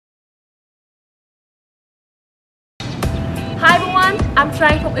I'm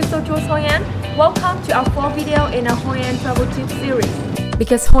Thanh from XO Tours Hoi An. Welcome to our fourth video in our Hoi An travel tip series.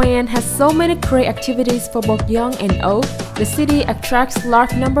 Because Hoi An has so many great activities for both young and old, the city attracts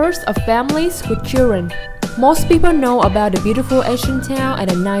large numbers of families with children. Most people know about the beautiful Asian town and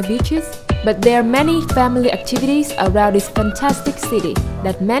the nice beaches, but there are many family activities around this fantastic city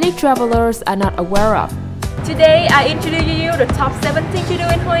that many travelers are not aware of. Today, I introduce you the top 7 things to do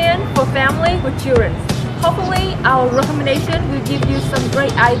in Hoi An for family with children. Hopefully, our recommendation will give you some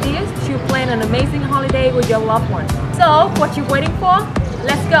great ideas to plan an amazing holiday with your loved ones. So, what you waiting for?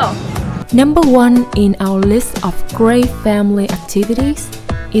 Let's go! Number 1 in our list of great family activities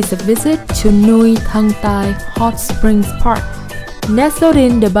is a visit to Nui Thang Thai Hot Springs Park. Nestled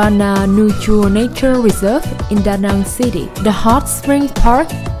in the Bana Nui Chua Nature Reserve in Danang City, the Hot Springs Park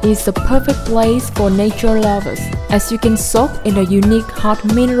is the perfect place for nature lovers, as you can soak in the unique hot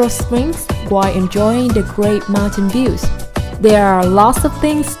mineral springs while enjoying the great mountain views. There are lots of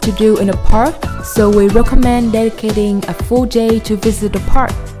things to do in the park, so we recommend dedicating a full day to visit the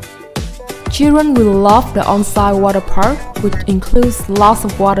park. Children will love the on-site water park, which includes lots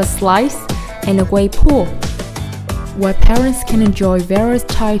of water slides and a wave pool, where parents can enjoy various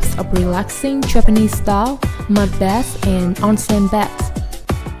types of relaxing Japanese-style mud baths and onsen baths.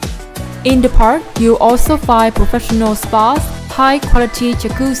 In the park, you'll also find professional spas, high-quality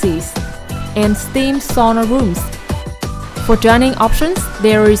jacuzzis, and steam sauna rooms. For dining options,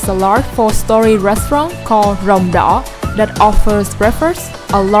 there is a large 4-story restaurant called Rong Đỏ that offers breakfast,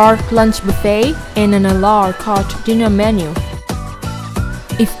 a large lunch buffet, and an a la carte dinner menu.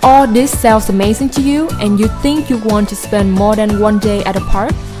 If all this sounds amazing to you and you think you want to spend more than one day at a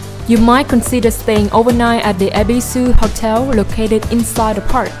park, you might consider staying overnight at the Ebisu Hotel located inside the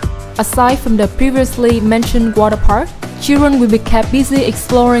park. Aside from the previously mentioned water park, children will be kept busy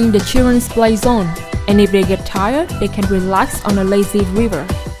exploring the children's play zone, and if they get tired, they can relax on a lazy river.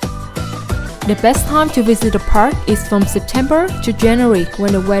 The best time to visit the park is from September to January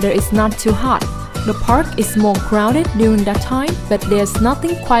when the weather is not too hot. The park is more crowded during that time, but there's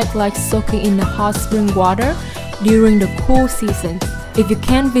nothing quite like soaking in the hot spring water during the cool season. If you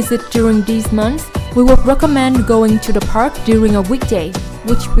can't visit during these months, we would recommend going to the park during a weekday,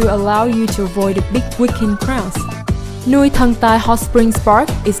 which will allow you to avoid the big weekend crowds. Nui Thang Thai Hot Springs Park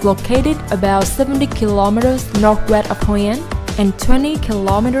is located about 70 kilometers northwest of Hoi An and 20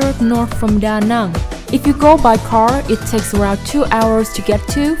 kilometers north from Da Nang. If you go by car, it takes around 2 hours to get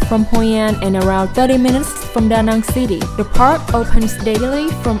to from Hoi An and around 30 minutes from Da Nang City. The park opens daily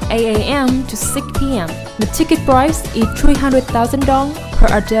from 8 a.m. to 6 p.m. The ticket price is 300,000 dong per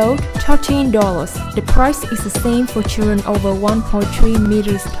adult, $13. The price is the same for children over 1.3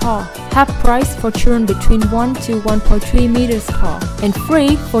 meters tall, half price for children between 1 to 1.3 meters tall, and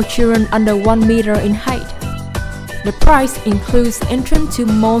free for children under 1 meter in height. The price includes entrance to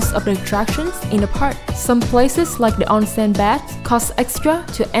most of the attractions in the park. Some places like the onsen bath cost extra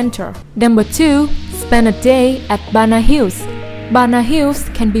to enter. Number 2. Spend a day at Bana Hills. Bana Hills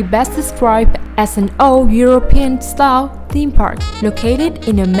can be best described as an old European-style theme park located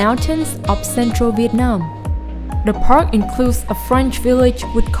in the mountains of central Vietnam. The park includes a French village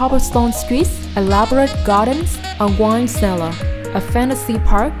with cobblestone streets, elaborate gardens, a wine cellar, a fantasy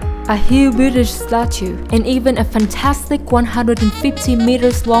park, a huge British statue, and even a fantastic 150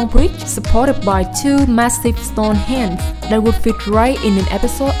 meters long bridge supported by 2 massive stone hands that would fit right in an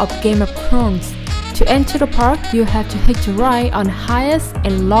episode of Game of Thrones. To enter the park, you have to hitch a ride on the highest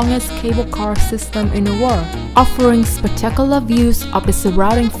and longest cable car system in the world, offering spectacular views of the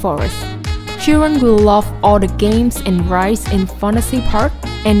surrounding forest. Children will love all the games and rides in Fantasy Park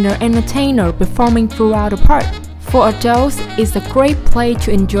and the entertainer performing throughout the park. For adults, it's a great place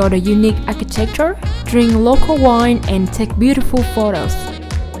to enjoy the unique architecture, drink local wine, and take beautiful photos.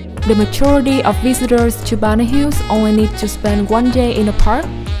 The majority of visitors to Bana Hills only need to spend one day in the park.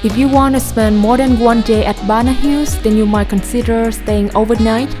 If you want to spend more than one day at Bana Hills, then you might consider staying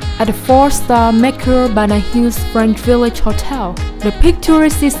overnight at the 4-star Mercure Bana Hills French Village Hotel. The peak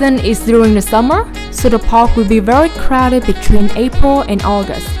tourist season is during the summer, so the park will be very crowded between April and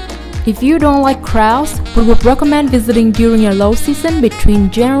August. If you don't like crowds, we would recommend visiting during a low season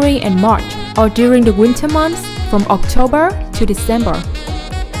between January and March, or during the winter months from October to December.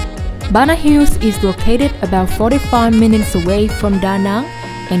 Bana Hills is located about 45 minutes away from Da Nang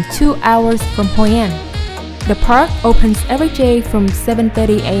and 2 hours from Hoi An. The park opens every day from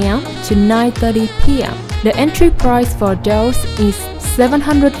 7:30 a.m. to 9:30 p.m. The entry price for adults is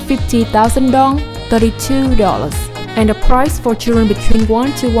 750,000 dong, $32. And the price for children between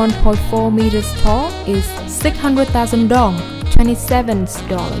 1 to 1.4 meters tall is 600,000 dong, $27.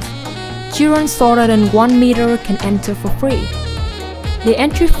 Children shorter than 1 meter can enter for free. The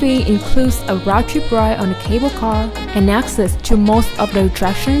entry fee includes a round-trip ride on a cable car and access to most of the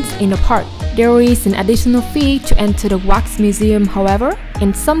attractions in the park. There is an additional fee to enter the Wax Museum, however,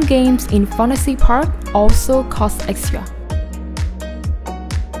 and some games in Fantasy Park also cost extra.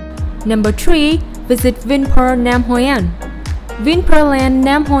 Number 3. Visit Vinpearl Nam Hoi An. Vinpearl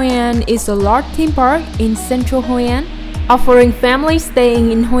Nam Hoi An is a large theme park in central Hoi An, offering families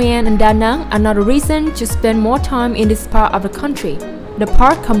staying in Hoi An and Danang another reason to spend more time in this part of the country. The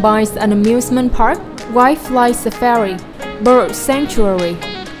park combines an amusement park, wildlife safari, bird sanctuary,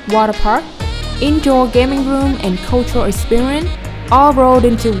 water park, indoor gaming room and cultural experience, all rolled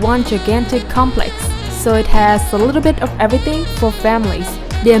into one gigantic complex, so it has a little bit of everything for families.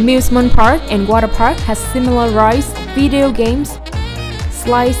 The amusement park and water park has similar rides, video games,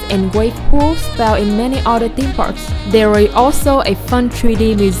 slides and wave pools found in many other theme parks. There is also a fun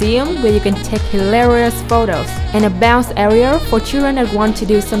 3D museum where you can take hilarious photos, and a bounce area for children that want to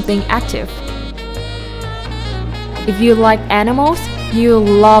do something active. If you like animals, you'll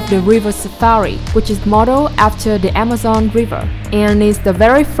love the River Safari, which is modeled after the Amazon River, and is the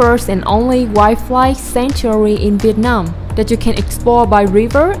very first and only wildlife sanctuary in Vietnam that you can explore by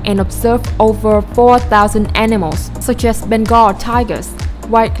river and observe over 4,000 animals, such as Bengal tigers,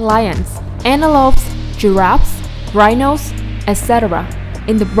 white lions, antelopes, giraffes, rhinos, etc.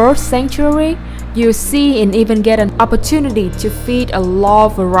 In the bird sanctuary, you see and even get an opportunity to feed a lot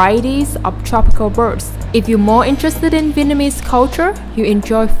of varieties of tropical birds. If you're more interested in Vietnamese culture, you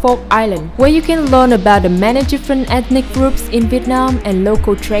enjoy Folk Island, where you can learn about the many different ethnic groups in Vietnam and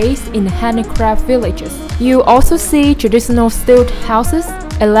local trades in handicraft villages. You also see traditional stilt houses,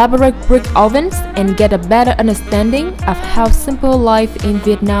 elaborate brick ovens, and get a better understanding of how simple life in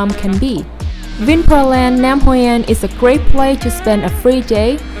Vietnam can be. Vinpearl Nam Hoi An is a great place to spend a free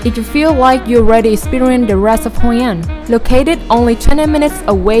day if you feel like you're ready to experience the rest of Hoi An. Located only 20 minutes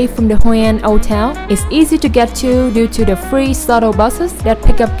away from the Hoi An Old Town, it's easy to get to due to the free shuttle buses that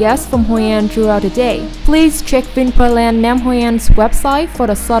pick up guests from Hoi An throughout the day. Please check Vinpearl Nam Hoi An's website for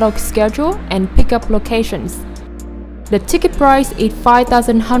the shuttle schedule and pickup locations. The ticket price is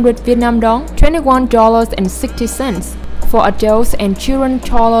 5,100 Vietnam Dong, $21.60. for adults and children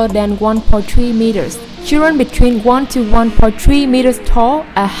taller than 1.3 meters. Children between 1 to 1.3 meters tall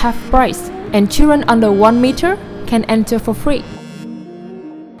are half price, and children under 1 meter can enter for free.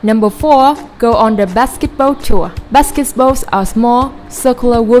 Number 4. Go on the basketball tour. Basketballs are small,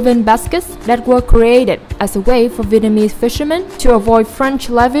 circular woven baskets that were created as a way for Vietnamese fishermen to avoid French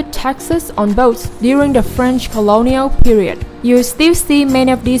levied taxes on boats during the French colonial period. You still see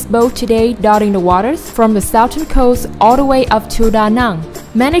many of these boats today dotting the waters from the southern coast all the way up to Da Nang.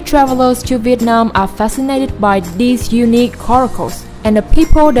 Many travelers to Vietnam are fascinated by these unique coracles and the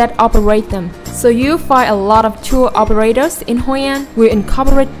people that operate them. So you'll find a lot of tour operators in Hoi An will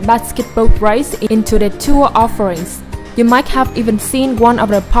incorporate basketball rides into their tour offerings. You might have even seen one of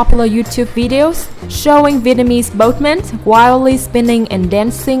the popular YouTube videos showing Vietnamese boatmen wildly spinning and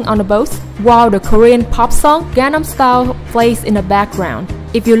dancing on the boats, while the Korean pop song Gangnam Style plays in the background.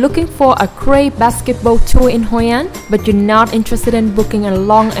 If you're looking for a great basketball tour in Hoi An, but you're not interested in booking a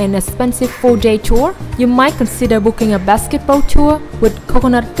long and expensive full-day tour, you might consider booking a basketball tour with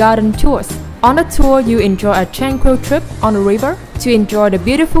Coconut Garden Tours. On the tour, you enjoy a tranquil trip on the river to enjoy the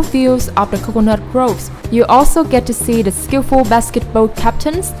beautiful views of the coconut groves. You also get to see the skillful basketball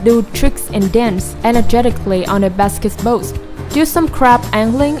captains do tricks and dance energetically on their basketballs. Do some crab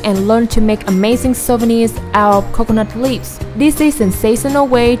angling and learn to make amazing souvenirs out of coconut leaves. This is a sensational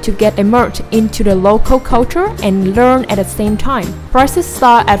way to get immersed into the local culture and learn at the same time. Prices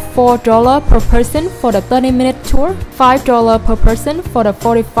start at $4 per person for the 30-minute tour, $5 per person for the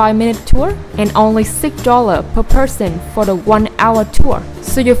 45-minute tour, and only $6 per person for the 1-hour tour.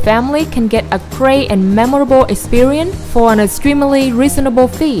 So your family can get a great and memorable experience for an extremely reasonable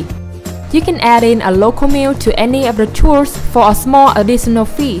fee. You can add in a local meal to any of the tours for a small additional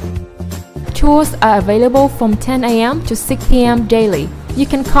fee. Tours are available from 10 a.m. to 6 p.m. daily. You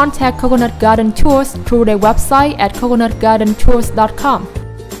can contact Coconut Garden Tours through their website at coconutgardentours.com.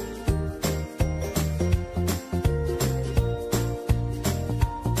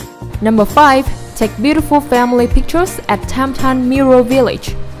 Number 5. Take beautiful family pictures at Tham Thanh Mural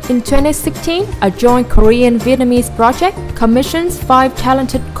Village. In 2016, a joint Korean-Vietnamese project commissions 5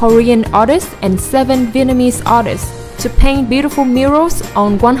 talented Korean artists and 7 Vietnamese artists to paint beautiful murals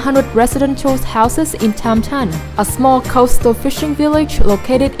on 100 residential houses in Tham Thanh, a small coastal fishing village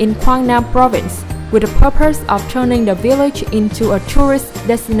located in Quang Nam province, with the purpose of turning the village into a tourist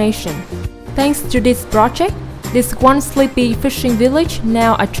destination. Thanks to this project, this one sleepy fishing village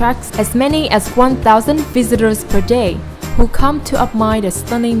now attracts as many as 1,000 visitors per day. who come to admire the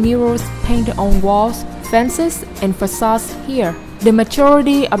stunning murals painted on walls, fences, and facades here. The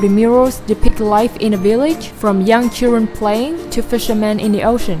majority of the murals depict life in a village, from young children playing to fishermen in the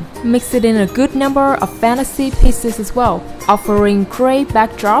ocean, mixed in a good number of fantasy pieces as well, offering great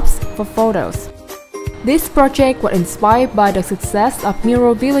backdrops for photos. This project was inspired by the success of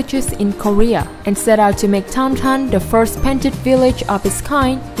mural villages in Korea and set out to make Thanh Thanh the first painted village of its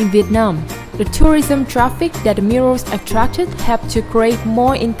kind in Vietnam. The tourism traffic that the murals attracted helped to create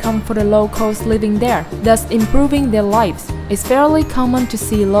more income for the locals living there, thus improving their lives. It's fairly common to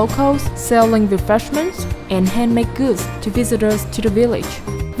see locals selling refreshments and handmade goods to visitors to the village.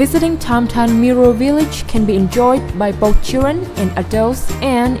 Visiting Thanh Thanh Mural Village can be enjoyed by both children and adults,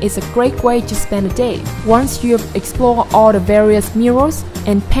 and is a great way to spend a day. Once you've explored all the various murals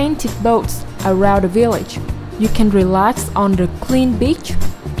and painted boats around the village, you can relax on the clean beach,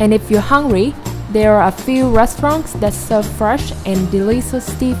 and if you're hungry, there are a few restaurants that serve fresh and delicious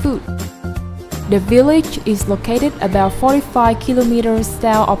seafood. The village is located about 45 kilometers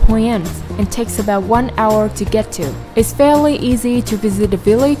south of Hoi An and takes about 1 hour to get to. It's fairly easy to visit the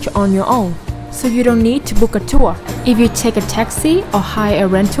village on your own, so you don't need to book a tour. If you take a taxi or hire a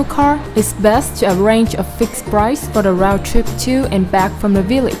rental car, it's best to arrange a fixed price for the round trip to and back from the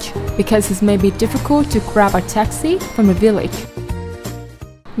village, because it may be difficult to grab a taxi from the village.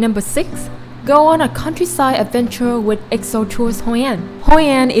 Number 6. Go on a countryside adventure with XO Tours Hoi An. Hoi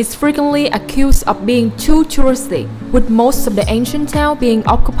An is frequently accused of being too touristy, with most of the ancient town being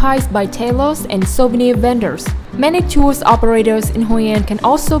occupied by tailors and souvenir vendors. Many tours operators in Hoi An can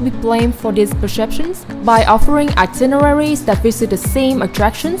also be blamed for these perceptions by offering itineraries that visit the same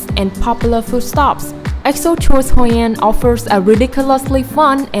attractions and popular food stops. XO Tours Hoi An offers a ridiculously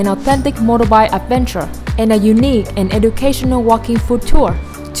fun and authentic motorbike adventure and a unique and educational walking food tour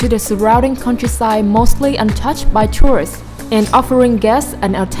to the surrounding countryside, mostly untouched by tourists, and offering guests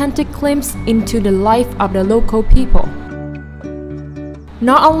an authentic glimpse into the life of the local people.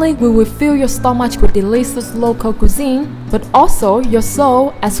 Not only will we fill your stomach with delicious local cuisine, but also your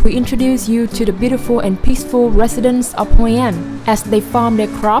soul as we introduce you to the beautiful and peaceful residents of Hoi An as they farm their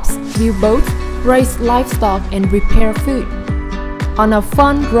crops, build boats, raise livestock, and prepare food. On a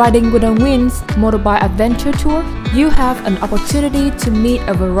fun Riding with the Winds motorbike adventure tour, you have an opportunity to meet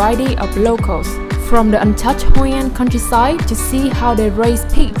a variety of locals, from the untouched Hoi An countryside to see how they raise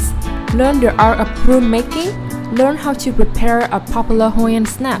pigs, learn the art of broom making, learn how to prepare a popular Hoi An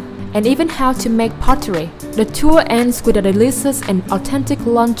snack, and even how to make pottery. The tour ends with a delicious and authentic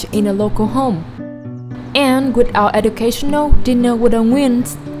lunch in a local home. And with our educational Dinner with the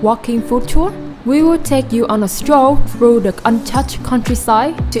Winds walking food tour, we will take you on a stroll through the untouched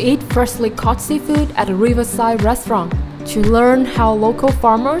countryside to eat freshly caught seafood at a riverside restaurant, to learn how local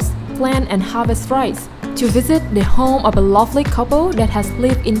farmers plant and harvest rice, to visit the home of a lovely couple that has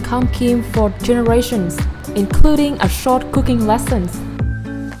lived in Kam Kim for generations, including a short cooking lessons.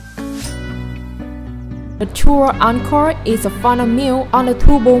 The tour encore is a final meal on the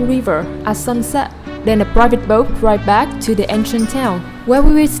Thu Bon River at sunset, then a private boat ride back to the ancient town, where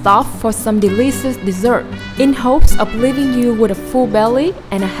we will stop for some delicious dessert, in hopes of leaving you with a full belly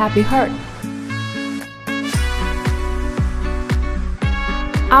and a happy heart.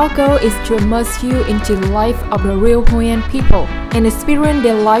 Our goal is to immerse you into the life of the real Hoi An people and experience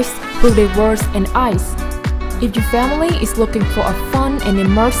their lives through their words and eyes. If your family is looking for a fun and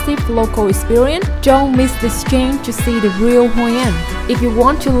immersive local experience, don't miss this chance to see the real Hoi An. If you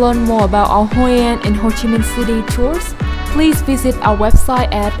want to learn more about our Hoi An and Ho Chi Minh City tours, please visit our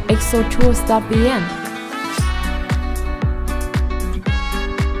website at xotours.vn.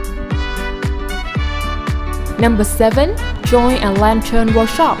 Number 7. Join a lantern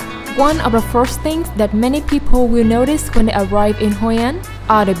workshop. One of the first things that many people will notice when they arrive in Hoi An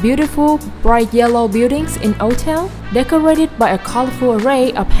are the beautiful, bright yellow buildings in Old Town, decorated by a colorful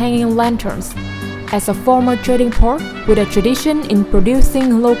array of hanging lanterns. As a former trading port with a tradition in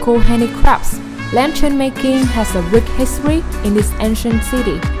producing local handicrafts, lantern making has a rich history in this ancient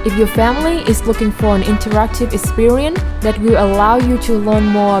city. If your family is looking for an interactive experience that will allow you to learn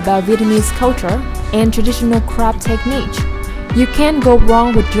more about Vietnamese culture and traditional craft techniques, you can't go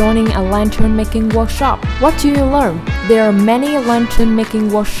wrong with joining a lantern making workshop. What do you learn? There are many lantern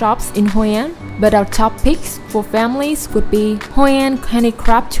making workshops in Hoi An, but our top picks for families would be Hoi An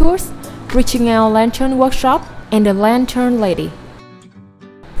Handicraft Tours, Reaching Out Lantern Workshop, and the Lantern Lady.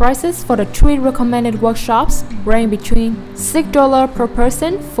 Prices for the 3 recommended workshops range between $6 per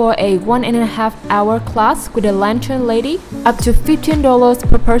person for a 1.5 hour class with a Lantern Lady, up to $15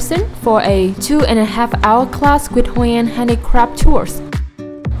 per person for a 2.5 hour class with Hoi An Handicraft Tours.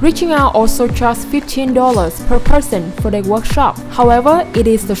 Reaching Out also charges $15 per person for the workshop. However, it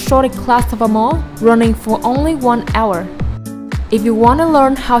is the shortest class of them all, running for only 1 hour. If you want to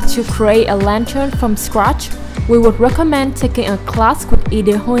learn how to create a lantern from scratch, we would recommend taking a class with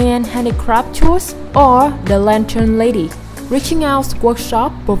either Hoi An Handicraft Tours or the Lantern Lady. Reaching Out's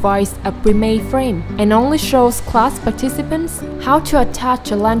workshop provides a pre-made frame and only shows class participants how to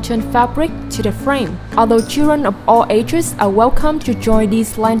attach a lantern fabric to the frame. Although children of all ages are welcome to join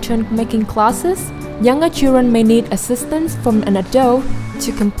these lantern making classes, younger children may need assistance from an adult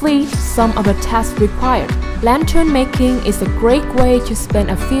to complete some of the tasks required. Lantern making is a great way to spend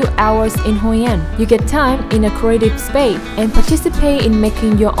a few hours in Hoi An. You get time in a creative space and participate in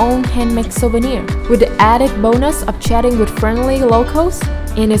making your own handmade souvenir, with the added bonus of chatting with friendly locals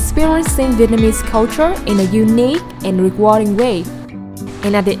and experiencing Vietnamese culture in a unique and rewarding way.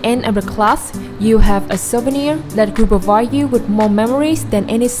 And at the end of the class, you have a souvenir that will provide you with more memories than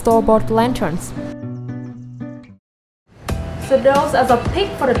any store-bought lanterns. So those are the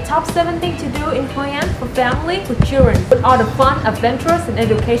picks for the top 7 things to do in Hoi An for family with children. With all the fun, adventurous and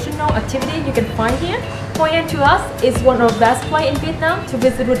educational activities you can find here, Hoi An to us is one of the best places in Vietnam to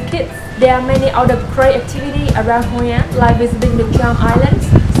visit with kids. There are many other great activities around Hoi An, like visiting the Charm Islands,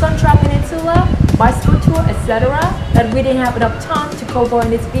 Suntra Peninsula, bicycle tour, etc. that we didn't have enough time to cover in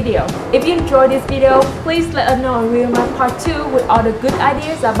this video. If you enjoyed this video, please let us know and we'll make part 2 with all the good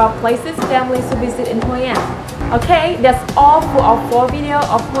ideas about places families to visit in Hoi An. Okay, that's all for our 4th video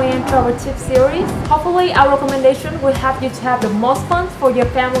of Hoi An Travel Tip series. Hopefully our recommendation will help you to have the most fun for your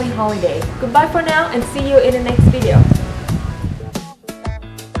family holiday. Goodbye for now and see you in the next video.